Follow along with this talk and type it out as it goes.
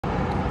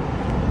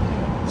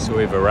So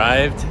we've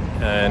arrived,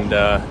 and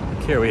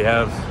here we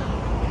have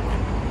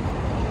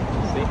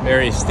St.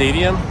 Mary's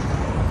Stadium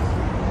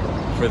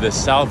for the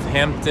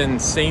Southampton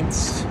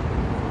Saints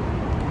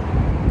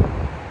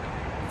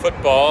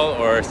football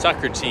or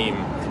soccer team.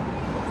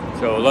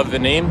 So love the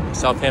name,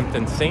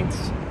 Southampton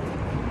Saints.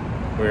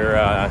 We're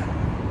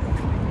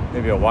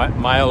maybe a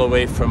mile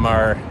away from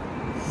our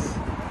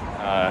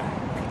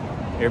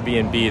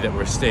Airbnb that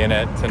we're staying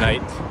at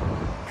tonight.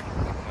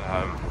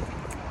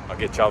 I'll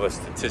get you all the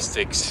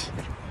statistics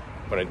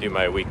when I do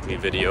my weekly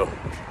video.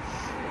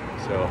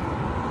 So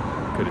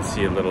good to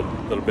see a little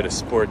bit of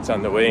sports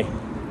on the way.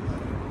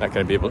 Not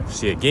going to be able to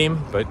see a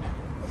game, but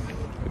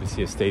good to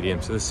see a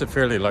stadium. So this is a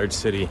fairly large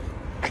city.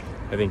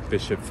 I think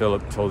Bishop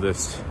Philip told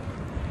us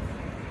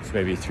it's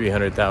maybe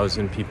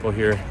 300,000 people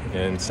here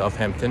in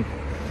Southampton,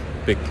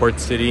 big port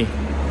city.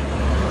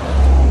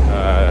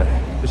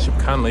 Bishop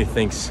Conley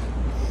thinks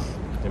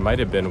it might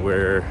have been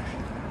where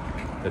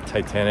the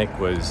Titanic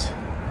was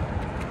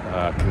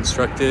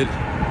constructed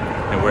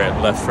and where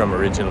it left from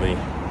originally.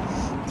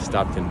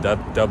 Stopped in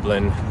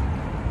Dublin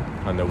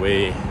on the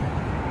way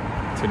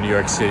to New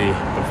York City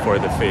before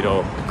the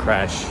fatal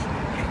crash.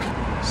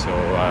 So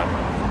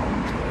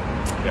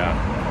yeah,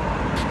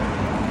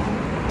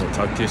 we'll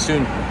talk to you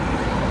soon.